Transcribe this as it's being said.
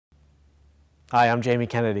Hi, I'm Jamie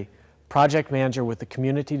Kennedy, Project Manager with the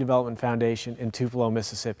Community Development Foundation in Tupelo,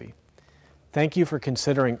 Mississippi. Thank you for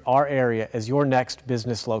considering our area as your next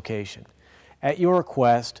business location. At your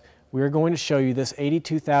request, we are going to show you this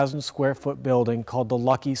 82,000 square foot building called the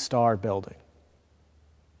Lucky Star Building.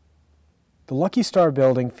 The Lucky Star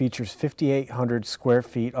Building features 5,800 square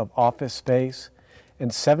feet of office space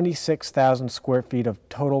and 76,000 square feet of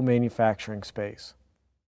total manufacturing space.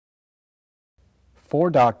 4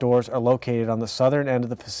 dock doors are located on the southern end of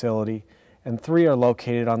the facility and 3 are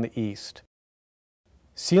located on the east.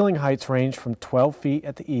 Ceiling heights range from 12 feet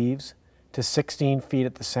at the eaves to 16 feet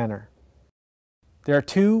at the center. There are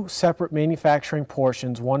 2 separate manufacturing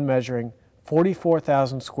portions, one measuring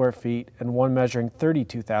 44,000 square feet and one measuring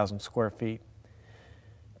 32,000 square feet.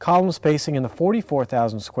 Column spacing in the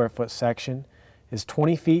 44,000 square foot section is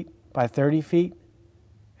 20 feet by 30 feet,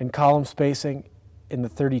 and column spacing in the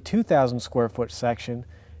 32,000 square foot section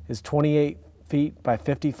is 28 feet by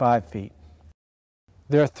 55 feet.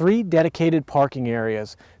 There are 3 dedicated parking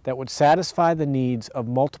areas that would satisfy the needs of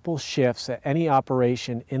multiple shifts at any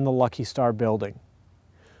operation in the Lucky Star building.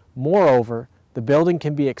 Moreover, the building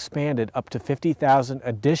can be expanded up to 50,000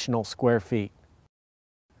 additional square feet.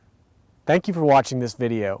 Thank you for watching this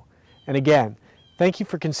video. And again, thank you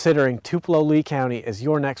for considering Tupelo-Lee County as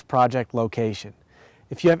your next project location.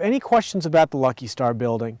 If you have any questions about the Lucky Star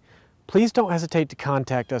building, please don't hesitate to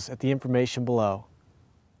contact us at the information below.